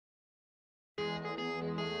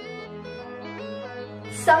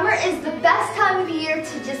Summer is the best time of year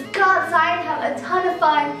to just go outside and have a ton of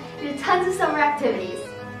fun, do tons of summer activities.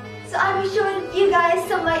 So I'll be showing you guys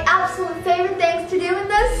some of my absolute favorite things to do in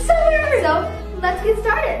the summer. So let's get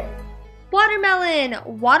started.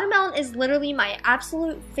 Watermelon! Watermelon is literally my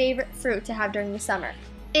absolute favorite fruit to have during the summer.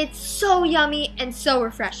 It's so yummy and so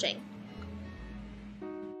refreshing.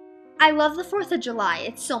 I love the 4th of July.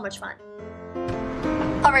 It's so much fun.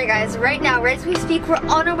 Alright guys, right now, right as we speak, we're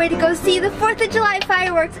on our way to go see the 4th of July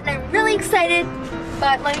fireworks and I'm really excited.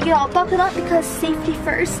 But let me get all buckled up because safety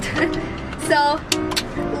first. So,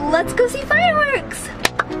 let's go see fireworks!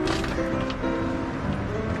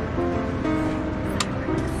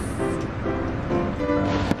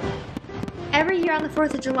 Every year on the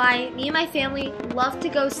 4th of July, me and my family love to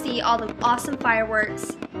go see all the awesome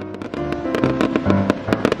fireworks.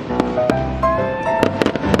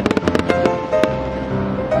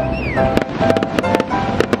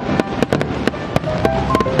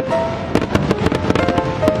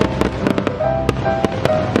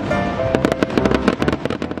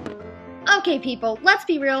 Okay people, let's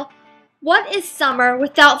be real. What is summer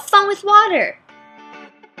without fun with water?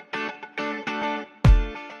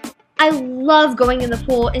 I love going in the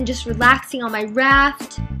pool and just relaxing on my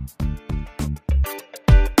raft.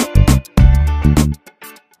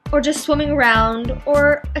 Or just swimming around,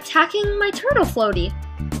 or attacking my turtle floaty.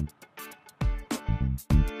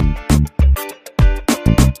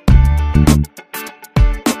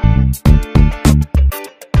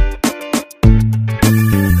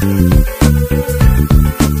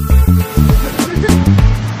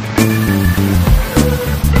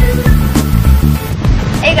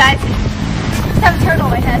 Hey guys, I have a turtle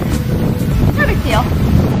on my head. No big deal.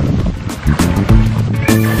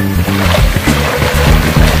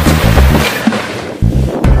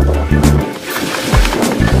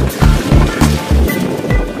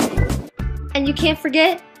 And you can't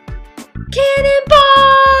forget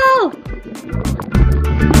Cannonball!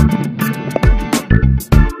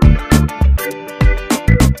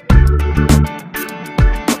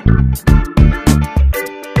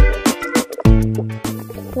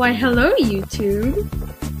 Why hello YouTube!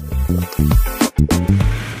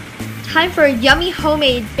 Time for a yummy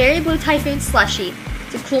homemade berry blue typhoon slushie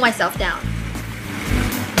to cool myself down.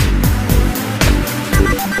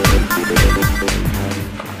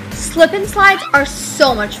 Slip and slides are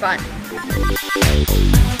so much fun.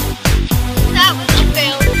 That was a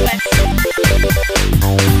fail, but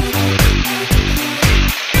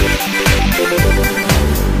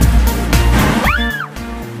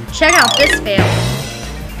check out this fail.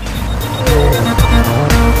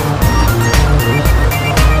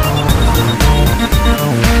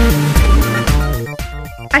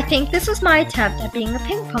 I think this was my attempt at being a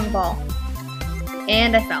ping pong ball.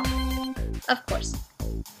 And I fell. Of course.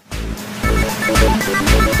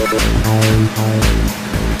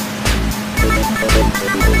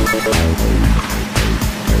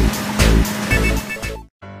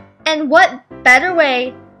 And what better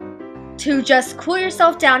way to just cool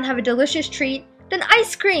yourself down and have a delicious treat than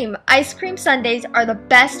ice cream? Ice cream sundaes are the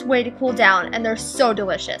best way to cool down and they're so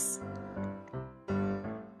delicious.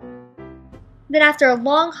 Then after a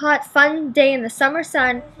long, hot, fun day in the summer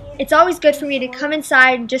sun, it's always good for me to come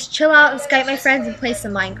inside and just chill out and Skype my friends and play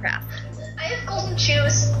some Minecraft. I have golden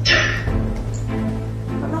shoes. I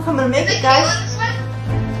don't know if I'm gonna make it, guys.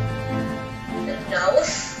 No.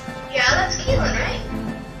 Yeah, that's Kaelyn, right?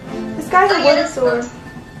 This guy's a wooden sword.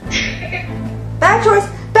 Bad choice!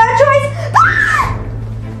 Bad choice!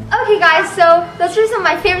 Ah! Okay guys, so those are some of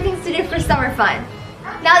my favorite things to do for summer fun.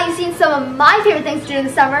 Now that you've seen some of my favorite things to do in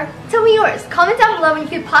the summer, tell me yours. Comment down below and you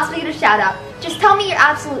could possibly get a shout out. Just tell me your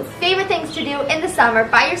absolute favorite things to do in the summer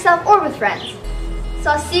by yourself or with friends.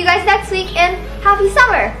 So I'll see you guys next week and happy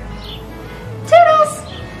summer!